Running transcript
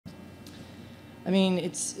I mean,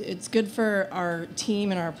 it's good for our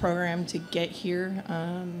team and our program to get here.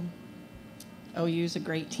 OU's a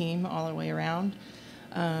great team all the way around.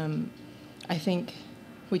 I think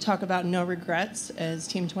we talk about no regrets as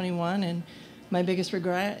Team 21, and my biggest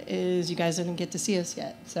regret is you guys didn't get to see us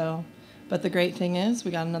yet. So, but the great thing is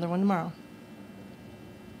we got another one tomorrow.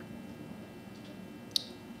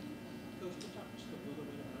 Coach, can you talk just a little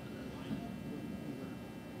bit about your lineup, what you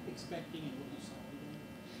were expecting and what you saw today?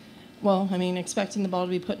 Well, I mean, expecting the ball to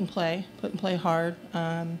be put in play hard,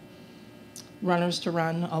 runners to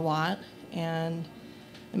run a lot, and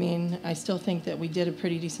I mean, I still think that we did a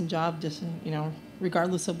pretty decent job. Just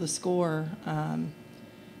regardless of the score,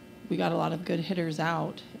 we got a lot of good hitters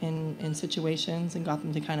out in situations and got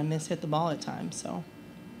them to kind of miss hit the ball at times. So.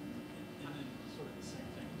 And then sort of the same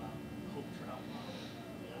thing about Hope Trout.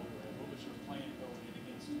 What was your plan going in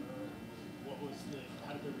against her?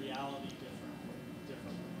 How did the reality differ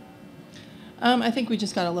from that? I think we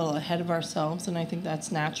just got a little ahead of ourselves, and I think that's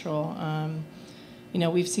natural.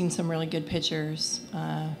 We've seen some really good pitchers,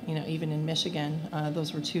 even in Michigan.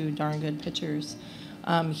 Those were two darn good pitchers.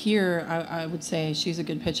 Here, I would say she's a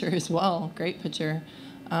good pitcher as well, great pitcher.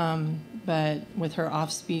 But with her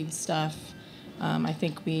off-speed stuff, I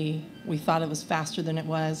think we thought it was faster than it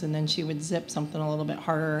was, and then she would zip something a little bit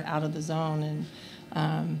harder out of the zone.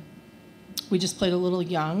 And we just played a little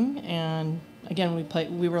young, and again,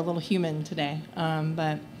 we were a little human today.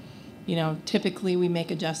 But typically we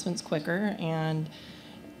make adjustments quicker, and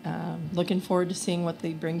looking forward to seeing what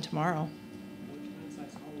they bring tomorrow. Coach,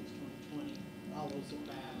 hindsight's always 2020. Follows at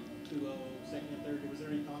bat, 2-0, second and third. Was there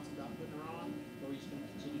any thoughts about putting her on, or are you just going to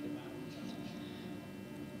continue to battle the challenge?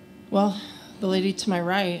 Well, the lady to my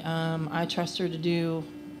right, I trust her to do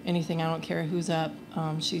anything. I don't care who's up.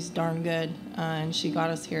 She's darn good, and she got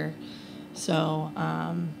us here. So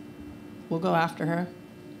we'll go after her.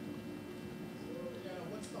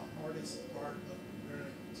 What's the hardest part of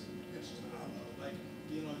preparing to pitch tomorrow? Like,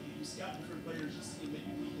 you scout different players, you see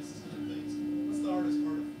maybe weaknesses, different things. What's the hardest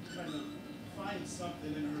part of trying to find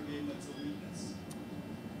something in her game that's a weakness?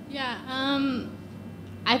 Yeah,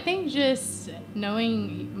 I think just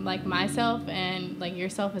knowing like myself and like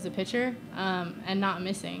yourself as a pitcher, and not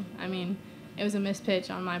missing. I mean, it was a missed pitch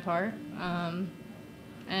on my part,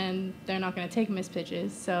 and they're not going to take missed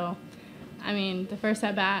pitches. So, I mean, the first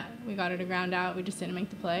at bat, we got her to ground out. We just didn't make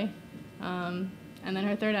the play. And then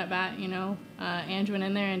her third at bat, Ange went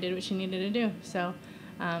in there and did what she needed to do. So,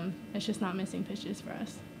 it's just not missing pitches for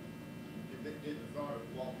us. Did the thought of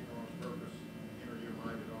walking on purpose enter your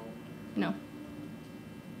mind at all? No.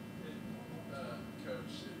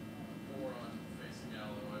 Coach, more on facing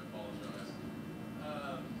Allo, I apologize.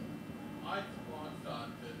 I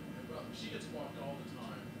thought that, well, she gets walked all the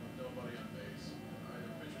time with nobody on base. Either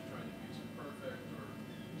pitcher trying to be too perfect or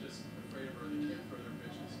just afraid of her, they can't throw their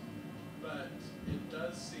pitches. But it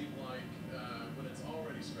does seem like when it's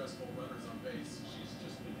already stressful runners on base, she's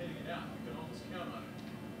just been hitting it out. You can almost count on it.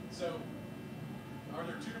 So, are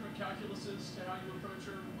there two different calculuses to how you approach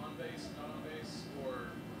her, on base, not on base,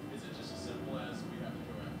 or is it just as simple as we have to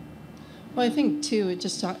go out? Well, I think too,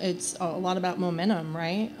 it's a lot about momentum,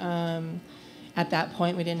 right? At that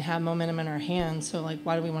point, we didn't have momentum in our hands, so like,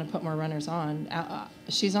 why do we want to put more runners on?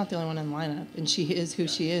 She's not the only one in the lineup, and she is who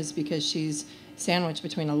she is because she's sandwiched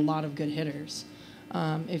between a lot of good hitters.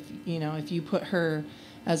 If you put her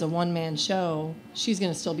as a one-man show, she's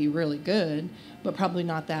going to still be really good, but probably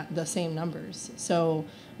not the same numbers. So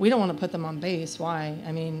we don't want to put them on base. Why?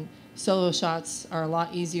 I mean, solo shots are a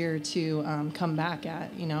lot easier to come back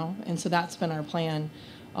at, and so that's been our plan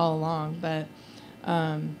all along. But,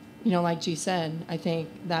 like G said, I think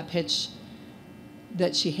that pitch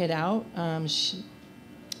that she hit out,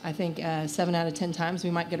 I think 7 out of 10 times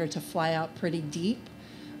we might get her to fly out pretty deep.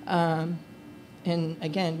 And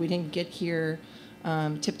again, we didn't get here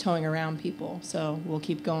tiptoeing around people, so we'll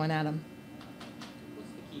keep going at them.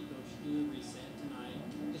 What's the key, Coach? Do you reset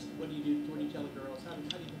tonight? Just what do you do? What do you tell the girls? How do you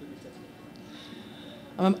think the reset's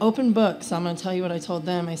going? I'm an open book, so I'm going to tell you what I told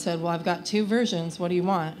them. I said, well, I've got two versions. What do you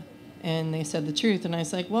want? And they said the truth. And I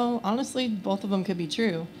was like, well, honestly, both of them could be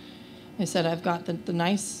true. I said, I've got the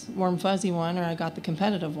nice, warm, fuzzy one, or I got the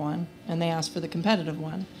competitive one. And they asked for the competitive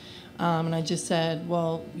one. And I just said,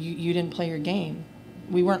 well, you didn't play your game.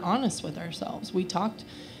 We weren't honest with ourselves. We talked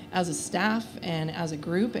as a staff and as a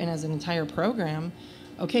group and as an entire program,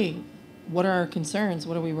 okay, what are our concerns?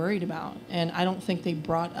 What are we worried about? And I don't think they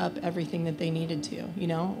brought up everything that they needed to.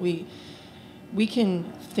 We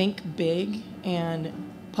can think big and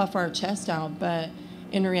puff our chest out, but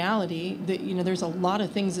in reality, there's a lot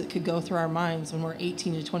of things that could go through our minds when we're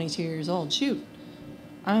 18 to 22 years old. Shoot,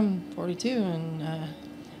 I'm 42, and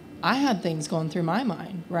I had things going through my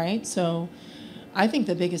mind, right? So I think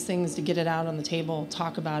the biggest thing is to get it out on the table,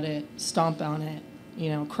 talk about it, stomp on it,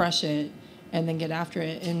 crush it, and then get after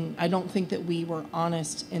it. And I don't think that we were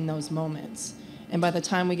honest in those moments. And by the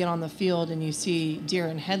time we get on the field and you see deer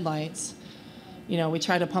in headlights, we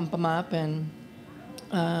try to pump them up. And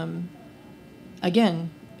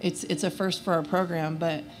again, it's a first for our program.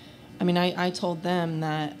 But I mean, I told them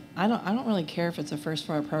that I don't really care if it's a first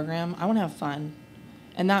for our program. I want to have fun,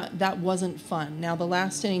 and that wasn't fun. Now the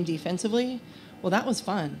last inning defensively, well, that was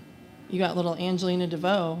fun. You got little Angelina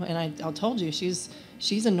DeVoe, and I told you she's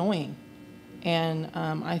annoying, and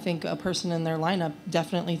I think a person in their lineup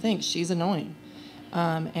definitely thinks she's annoying,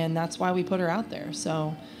 and that's why we put her out there.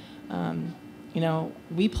 So,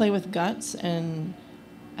 we play with guts, and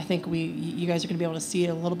I think you guys are going to be able to see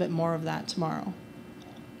a little bit more of that tomorrow.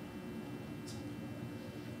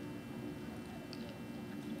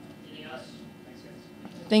 Anything else? Thanks,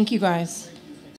 guys. Thank you, guys.